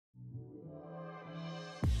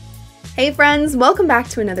Hey friends, welcome back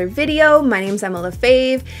to another video. My name's Emma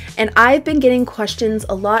LaFave, and I've been getting questions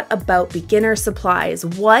a lot about beginner supplies.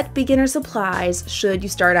 What beginner supplies should you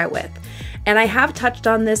start out with? And I have touched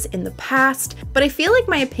on this in the past, but I feel like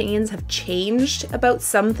my opinions have changed about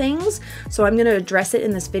some things, so I'm going to address it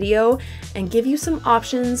in this video and give you some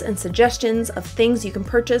options and suggestions of things you can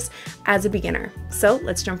purchase as a beginner. So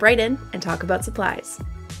let's jump right in and talk about supplies.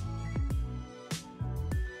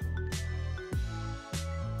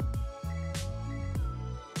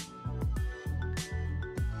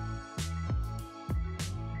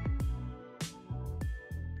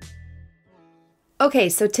 Okay,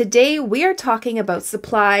 so today we are talking about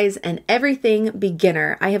supplies and everything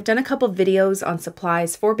beginner. I have done a couple videos on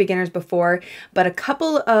supplies for beginners before, but a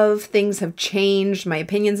couple of things have changed. My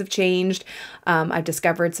opinions have changed. I've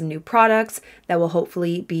discovered some new products that will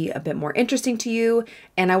hopefully be a bit more interesting to you.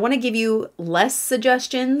 And I want to give you less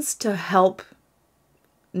suggestions to help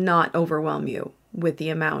not overwhelm you with the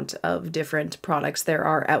amount of different products there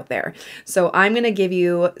are out there. So I'm going to give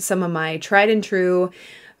you some of my tried and true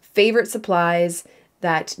favorite supplies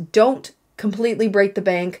that don't completely break the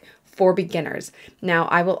bank for beginners. Now,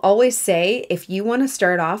 I will always say, if you want to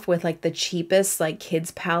start off with like the cheapest like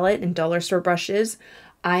kids palette and dollar store brushes,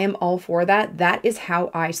 I am all for that. That is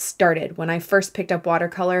how I started. When I first picked up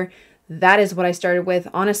watercolor, that is what I started with.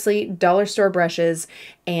 Honestly, dollar store brushes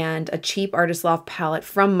and a cheap Artist Loft palette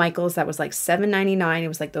from Michaels that was like $7.99. It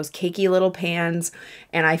was like those cakey little pans,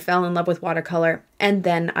 and I fell in love with watercolor, and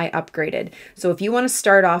then I upgraded. So if you want to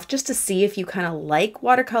start off just to see if you kind of like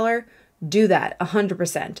watercolor, do that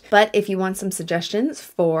 100%. But if you want some suggestions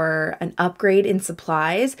for an upgrade in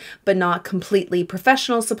supplies, but not completely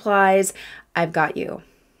professional supplies, I've got you.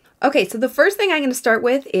 Okay, so the first thing I'm going to start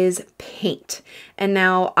with is paint. And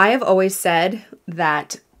now I have always said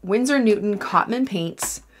that Winsor Newton Cotman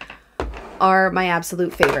paints are my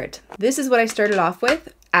absolute favorite. This is what I started off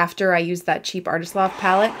with after I used that cheap Artist Loft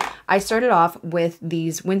palette. I started off with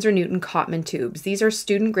these Winsor Newton Cotman tubes. These are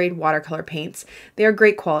student grade watercolor paints. They are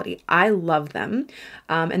great quality. I love them.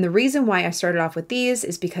 And the reason why I started off with these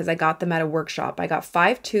is because I got them at a workshop. I got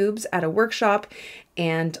 5 tubes at a workshop,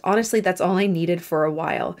 and honestly, that's all I needed for a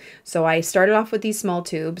while. So I started off with these small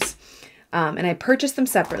tubes, and I purchased them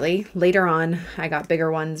separately. Later on, I got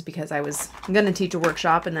bigger ones because I was going to teach a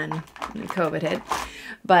workshop, and then COVID hit.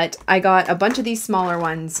 But I got a bunch of these smaller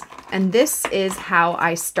ones, and this is how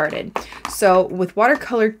I started. So with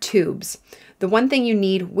watercolor tubes, the one thing you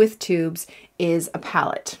need with tubes is a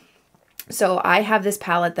palette. So I have this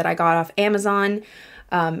palette that I got off Amazon.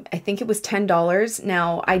 I think it was $10.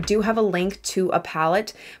 Now, I do have a link to a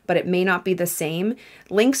palette, but it may not be the same.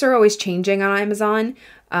 Links are always changing on Amazon,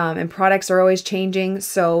 and products are always changing.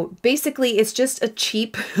 So basically, it's just a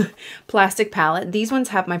cheap plastic palette. These ones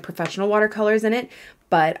have my professional watercolors in it,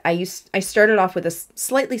 but I started off with a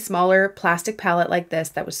slightly smaller plastic palette like this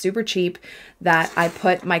that was super cheap that I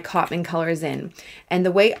put my Cotman colors in. And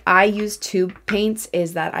the way I use tube paints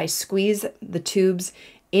is that I squeeze the tubes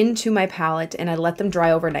into my palette and I let them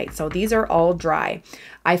dry overnight. So these are all dry.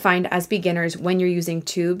 I find as beginners, when you're using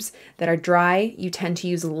tubes that are dry, you tend to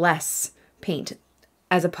use less paint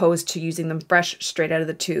as opposed to using them fresh straight out of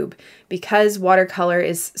the tube. Because watercolor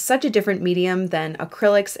is such a different medium than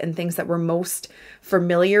acrylics and things that we're most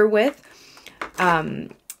familiar with,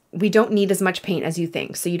 we don't need as much paint as you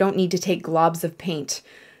think. So you don't need to take globs of paint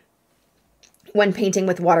when painting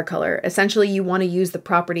with watercolor. Essentially, you want to use the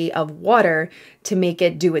property of water to make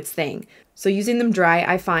it do its thing. So using them dry,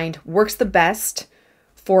 I find, works the best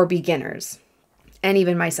for beginners. And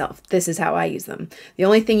even myself, this is how I use them. The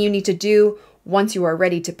only thing you need to do once you are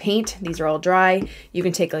ready to paint, these are all dry, you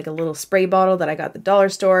can take like a little spray bottle that I got at the dollar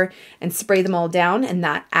store and spray them all down, and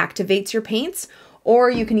that activates your paints.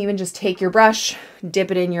 Or you can even just take your brush,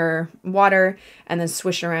 dip it in your water, and then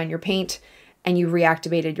swish around your paint, and you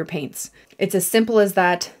reactivated your paints. It's as simple as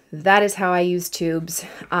that. That is how I use tubes.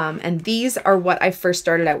 And these are what I first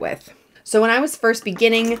started out with. So when I was first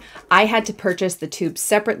beginning, I had to purchase the tubes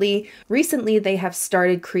separately. Recently, they have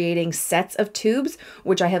started creating sets of tubes,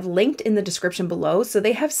 which I have linked in the description below. So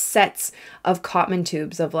they have sets of Cotman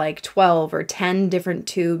tubes of like 12 or 10 different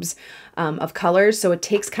tubes of colors. So it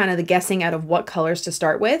takes kind of the guessing out of what colors to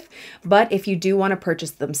start with. But if you do want to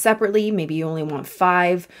purchase them separately, maybe you only want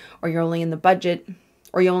 5, or you're only in the budget,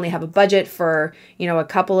 or you only have a budget for, you know, a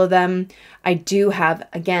couple of them, I do have,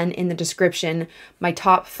 again, in the description, my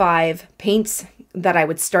top 5 paints that I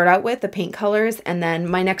would start out with, the paint colors, and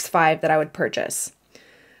then my next 5 that I would purchase.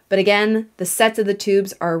 But again, the sets of the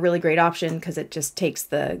tubes are a really great option because it just takes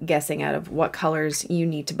the guessing out of what colors you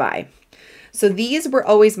need to buy. So these were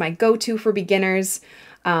always my go-to for beginners.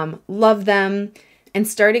 Love them. And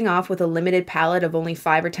starting off with a limited palette of only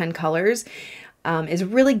 5 or 10 colors is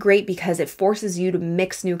really great because it forces you to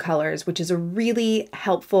mix new colors, which is a really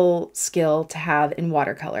helpful skill to have in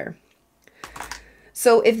watercolor.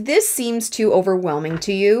 So if this seems too overwhelming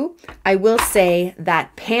to you, I will say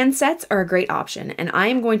that pan sets are a great option, and I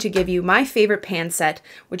am going to give you my favorite pan set,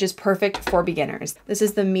 which is perfect for beginners. This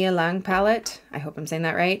is the Mia Lang palette. I hope I'm saying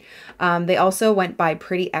that right. They also went by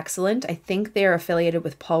Pretty Excellent. I think they're affiliated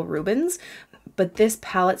with Paul Rubens, but this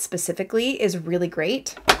palette specifically is really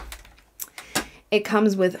great. It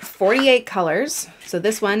comes with 48 colors. So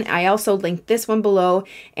this one, I also linked this one below,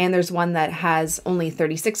 and there's one that has only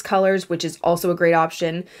 36 colors, which is also a great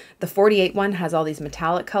option. The 48 one has all these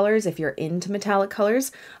metallic colors if you're into metallic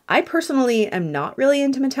colors. I personally am not really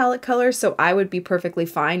into metallic colors, so I would be perfectly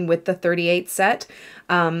fine with the 38 set.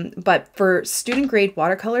 But for student grade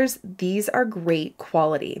watercolors, these are great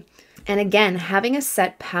quality. And again, having a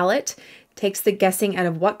set palette takes the guessing out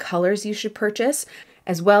of what colors you should purchase,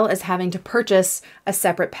 as well as having to purchase a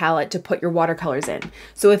separate palette to put your watercolors in.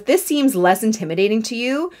 So if this seems less intimidating to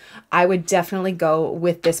you, I would definitely go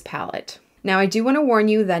with this palette. Now, I do want to warn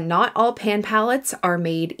you that not all pan palettes are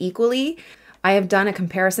made equally. I have done a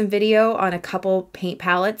comparison video on a couple paint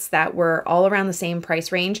palettes that were all around the same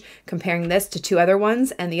price range, comparing this to 2 other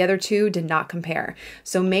ones, and the other 2 did not compare.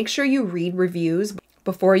 So make sure you read reviews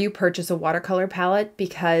before you purchase a watercolor palette,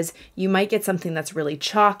 because you might get something that's really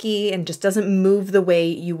chalky and just doesn't move the way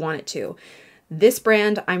you want it to. This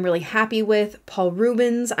brand I'm really happy with. Paul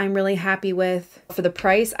Rubens I'm really happy with. For the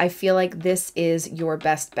price, I feel like this is your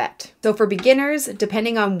best bet. So for beginners,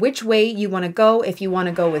 depending on which way you want to go, if you want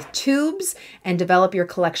to go with tubes and develop your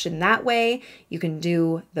collection that way, you can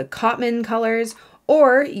do the Cotman colors,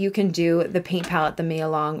 or you can do the paint palette, the Mia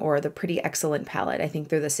Lang or the Pretty Excellent palette. I think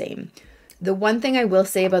they're the same. The one thing I will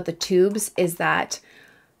say about the tubes is that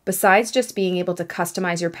besides just being able to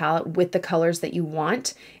customize your palette with the colors that you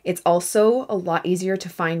want, it's also a lot easier to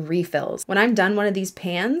find refills. When I'm done one of these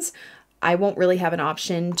pans, I won't really have an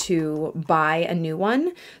option to buy a new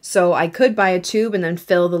one. So I could buy a tube and then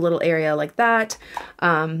fill the little area like that,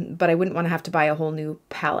 but I wouldn't want to have to buy a whole new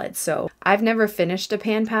palette. So I've never finished a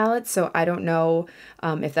pan palette, so I don't know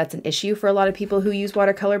if that's an issue for a lot of people who use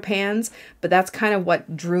watercolor pans, but that's kind of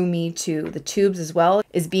what drew me to the tubes as well,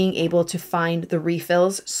 is being able to find the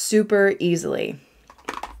refills super easily.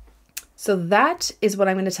 So that is what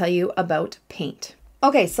I'm going to tell you about paint.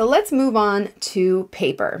 Okay, so let's move on to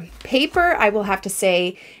paper. Paper, I will have to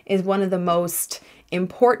say, is one of the most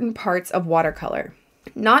important parts of watercolor.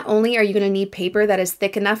 Not only are you going to need paper that is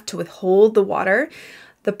thick enough to withhold the water,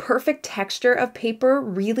 the perfect texture of paper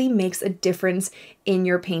really makes a difference in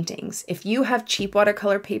your paintings. If you have cheap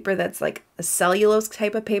watercolor paper that's like a cellulose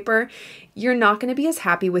type of paper, you're not going to be as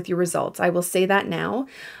happy with your results. I will say that now.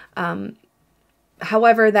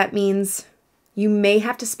 However, that means you may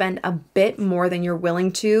have to spend a bit more than you're willing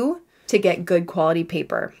to get good quality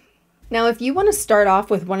paper. Now, if you want to start off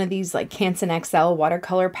with one of these like Canson XL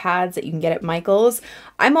watercolor pads that you can get at Michael's,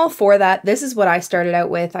 I'm all for that. This is what I started out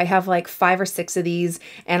with. I have like 5 or 6 of these,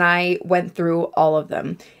 and I went through all of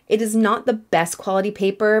them. It is not the best quality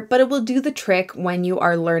paper, but it will do the trick when you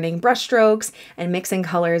are learning brush strokes and mixing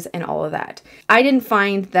colors and all of that. I didn't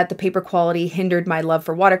find that the paper quality hindered my love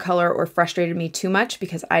for watercolor or frustrated me too much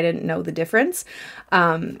because I didn't know the difference.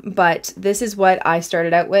 But this is what I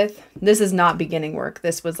started out with. This is not beginning work.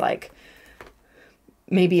 This was like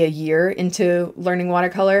maybe a year into learning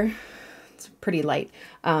watercolor. It's pretty light.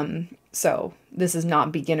 So this is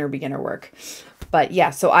not beginner work. But yeah,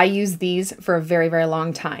 so I use these for a very, very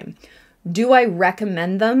long time. Do I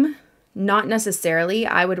recommend them? Not necessarily.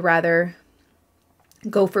 I would rather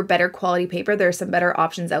go for better quality paper. There are some better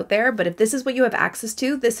options out there, but if this is what you have access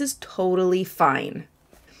to, this is totally fine.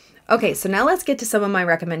 Okay, so now let's get to some of my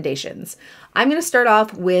recommendations. I'm going to start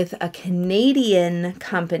off with a Canadian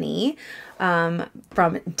company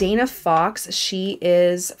from Dana Fox. She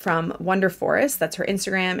is from Wonder Forest. That's her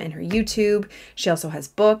Instagram and her YouTube. She also has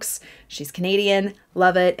books. She's Canadian,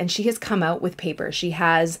 love it. And she has come out with paper. She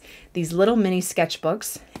has these little mini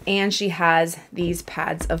sketchbooks and she has these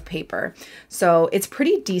pads of paper. So it's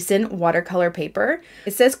pretty decent watercolor paper.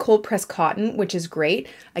 It says cold pressed cotton, which is great.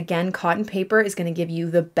 Again, cotton paper is going to give you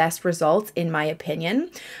the best results in my opinion.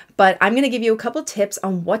 But I'm going to give you a couple tips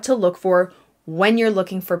on what to look for when you're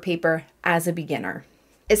looking for paper as a beginner.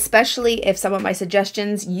 Especially if some of my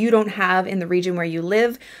suggestions you don't have in the region where you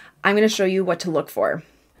live, I'm going to show you what to look for.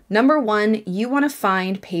 Number one, you want to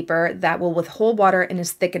find paper that will withhold water and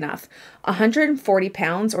is thick enough. 140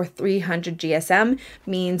 pounds or 300 GSM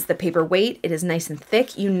means the paper weight, it is nice and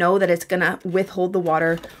thick. You know that it's going to withhold the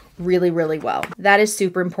water really, really well. That is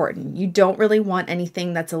super important. You don't really want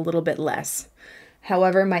anything that's a little bit less.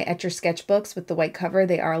 However, my Etcher sketchbooks with the white cover,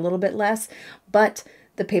 they are a little bit less, but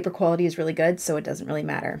the paper quality is really good, so it doesn't really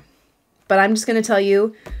matter. But I'm just going to tell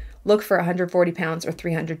you, look for 140 pounds or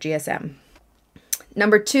 300 GSM.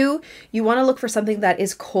 Number two, you want to look for something that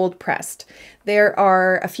is cold pressed. There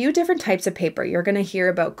are a few different types of paper. You're going to hear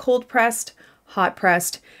about cold pressed, hot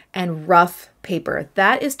pressed, and rough paper.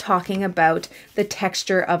 That is talking about the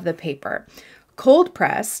texture of the paper. Cold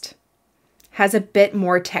pressed has a bit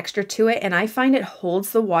more texture to it, and I find it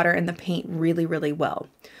holds the water and the paint really, really well.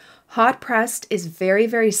 Hot pressed is very,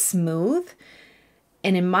 very smooth.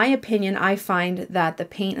 And in my opinion, I find that the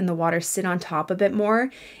paint and the water sit on top a bit more.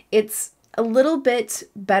 It's a little bit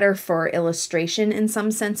better for illustration in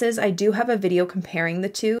some senses. I do have a video comparing the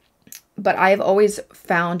two, but I've always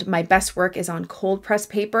found my best work is on cold pressed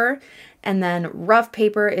paper, and then rough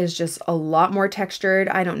paper is just a lot more textured.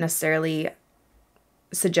 I don't necessarily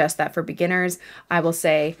suggest that for beginners. I will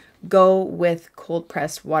say go with cold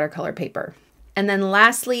pressed watercolor paper. And then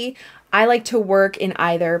lastly, I like to work in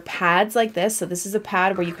either pads like this. So this is a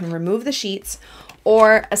pad where you can remove the sheets,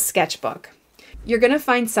 or a sketchbook. You're going to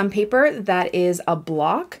find some paper that is a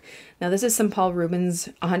block. Now this is some Paul Rubens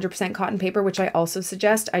 100% cotton paper, which I also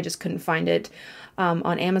suggest. I just couldn't find it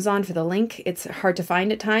on Amazon for the link. It's hard to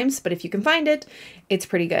find at times, but if you can find it, it's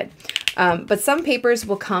pretty good. But some papers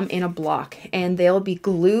will come in a block, and they'll be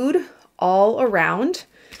glued all around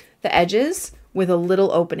the edges with a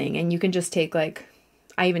little opening. And you can just take, like,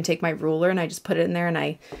 I even take my ruler and I just put it in there and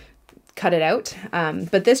I cut it out.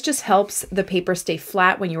 But this just helps the paper stay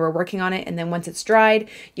flat when you were working on it. And then once it's dried,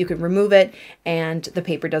 you can remove it and the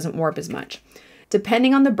paper doesn't warp as much.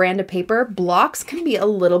 Depending on the brand of paper, blocks can be a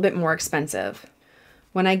little bit more expensive.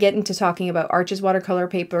 When I get into talking about Arches watercolor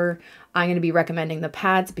paper, I'm going to be recommending the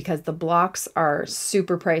pads because the blocks are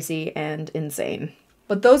super pricey and insane.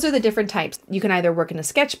 But those are the different types. You can either work in a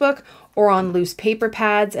sketchbook or on loose paper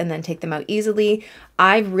pads and then take them out easily.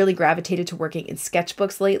 I've really gravitated to working in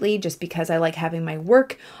sketchbooks lately just because I like having my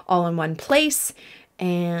work all in one place.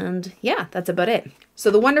 And yeah, that's about it.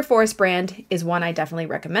 So the Wonder Forest brand is one I definitely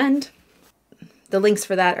recommend. The links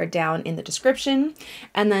for that are down in the description.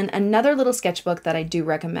 And then another little sketchbook that I do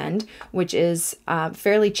recommend, which is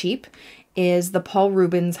fairly cheap, is the Paul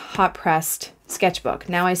Rubens hot pressed sketchbook.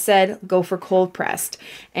 Now I said go for cold pressed,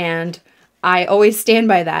 and I always stand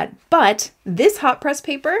by that. But this hot press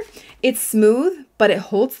paper, it's smooth, but it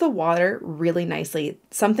holds the water really nicely.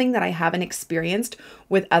 Something that I haven't experienced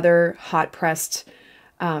with other hot pressed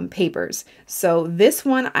papers. So this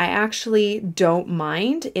one I actually don't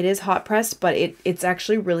mind. It is hot pressed, but it's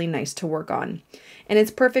actually really nice to work on. And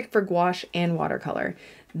it's perfect for gouache and watercolor.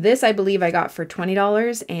 This I believe I got for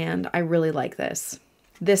 $20, and I really like this.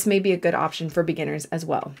 This may be a good option for beginners as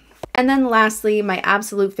well. And then lastly, my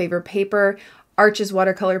absolute favorite paper, Arches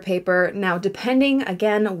watercolor paper. Now, depending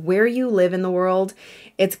again where you live in the world,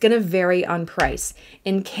 it's gonna vary on price.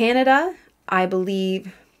 In Canada, I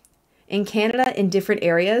believe in different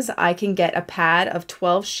areas, I can get a pad of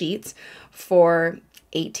 12 sheets for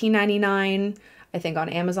 $18.99. I think on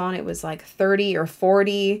Amazon it was like 30 or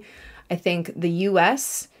 40. I think the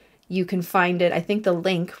US, you can find it, I think the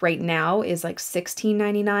link right now is like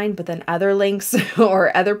 $16.99, but then other links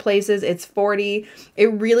or other places, it's 40. It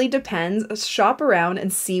really depends. Shop around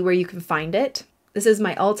and see where you can find it. This is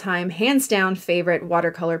my all-time, hands down favorite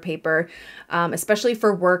watercolor paper, especially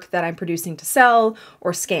for work that I'm producing to sell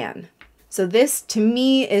or scan. So this, to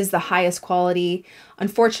me, is the highest quality.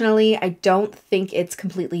 Unfortunately, I don't think it's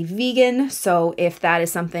completely vegan. So if that is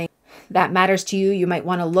something that matters to you, you might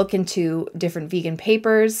want to look into different vegan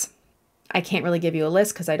papers. I can't really give you a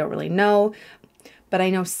list because I don't really know, but I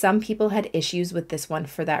know some people had issues with this one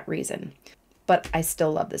for that reason. But I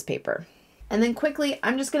still love this paper. And then quickly,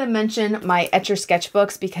 I'm just going to mention my Etcher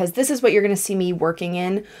sketchbooks because this is what you're going to see me working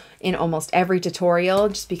in almost every tutorial,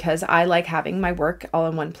 just because I like having my work all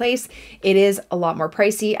in one place. It is a lot more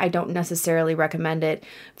pricey. I don't necessarily recommend it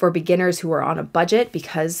for beginners who are on a budget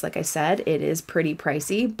because, like I said, it is pretty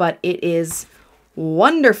pricey, but it is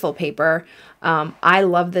wonderful paper. I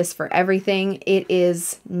love this for everything. It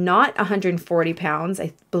is not 140 pounds.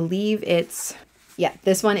 I believe it's... yeah,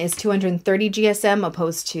 this one is 230 GSM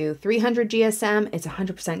opposed to 300 GSM. It's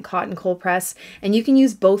 100% cotton cold press, and you can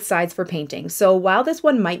use both sides for painting. So while this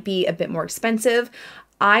one might be a bit more expensive,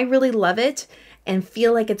 I really love it, and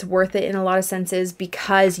feel like it's worth it in a lot of senses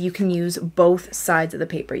because you can use both sides of the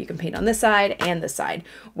paper. You can paint on this side and this side,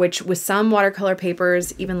 which with some watercolor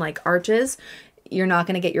papers, even like arches, you're not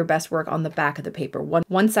going to get your best work on the back of the paper.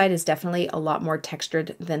 One side is definitely a lot more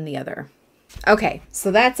textured than the other. Okay,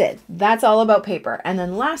 so that's it. That's all about paper. And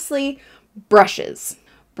then lastly, brushes.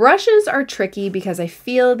 Brushes are tricky because I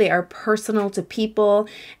feel they are personal to people,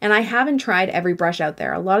 and I haven't tried every brush out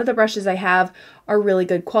there. A lot of the brushes I have are really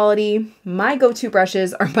good quality. My go-to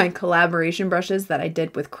brushes are my collaboration brushes that I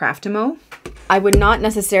did with Craftimo. I would not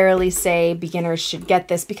necessarily say beginners should get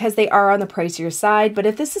this because they are on the pricier side, but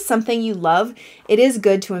if this is something you love, it is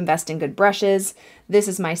good to invest in good brushes. This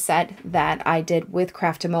is my set that I did with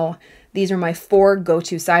Craftimo. These are my 4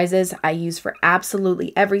 go-to sizes I use for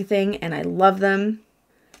absolutely everything, and I love them.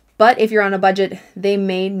 But if you're on a budget, they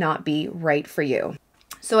may not be right for you.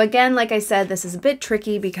 So again, like I said, this is a bit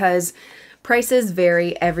tricky because prices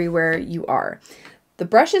vary everywhere you are. The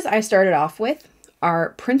brushes I started off with are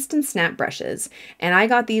Princeton Snap brushes, and I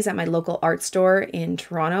got these at my local art store in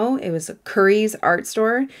Toronto. It was a Curry's art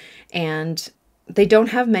store, and they don't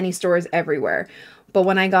have many stores everywhere. But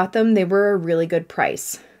when I got them, they were a really good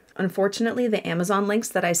price. Unfortunately, the Amazon links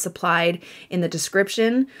that I supplied in the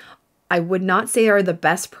description, I would not say are the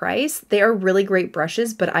best price. They are really great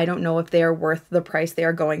brushes, but I don't know if they are worth the price they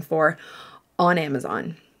are going for on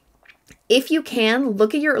Amazon. If you can,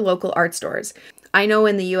 look at your local art stores. I know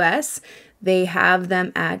in the US, they have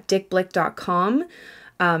them at dickblick.com,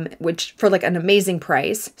 which for like an amazing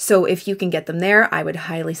price. So if you can get them there, I would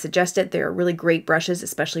highly suggest it. They're really great brushes,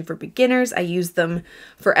 especially for beginners. I used them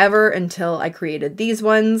forever until I created these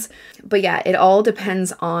ones. But yeah, it all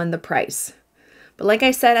depends on the price. But like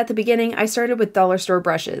I said at the beginning, I started with dollar store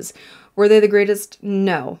brushes. Were they the greatest?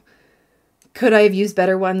 No. Could I have used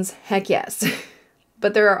better ones? Heck yes.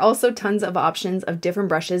 But there are also tons of options of different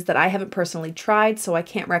brushes that I haven't personally tried, so I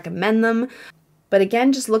can't recommend them. But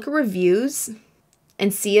again, just look at reviews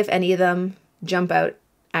and see if any of them jump out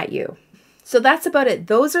at you. So that's about it.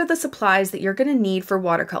 Those are the supplies that you're going to need for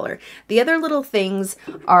watercolor. The other little things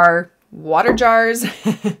are water jars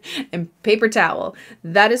and paper towel.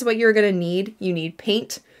 That is what you're going to need. You need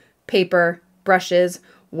paint, paper, brushes,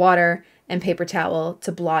 water, and paper towel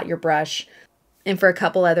to blot your brush, and for a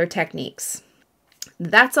couple other techniques.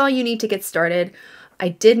 That's all you need to get started. I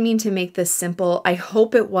did mean to make this simple. I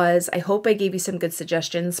hope it was. I hope I gave you some good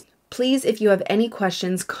suggestions. Please, if you have any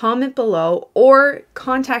questions, comment below or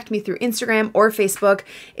contact me through Instagram or Facebook.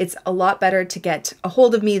 It's a lot better to get a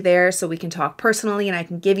hold of me there so we can talk personally and I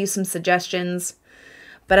can give you some suggestions.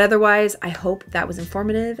 But otherwise, I hope that was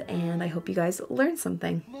informative and I hope you guys learned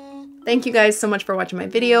something. Thank you guys so much for watching my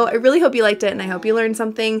video. I really hope you liked it and I hope you learned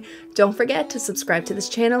something. Don't forget to subscribe to this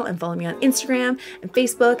channel and follow me on Instagram and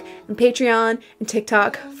Facebook and Patreon and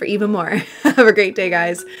TikTok for even more. Have a great day,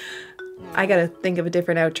 guys. I gotta think of a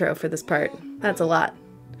different outro for this part. That's a lot.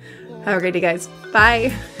 Have a great day, guys.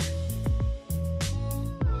 Bye.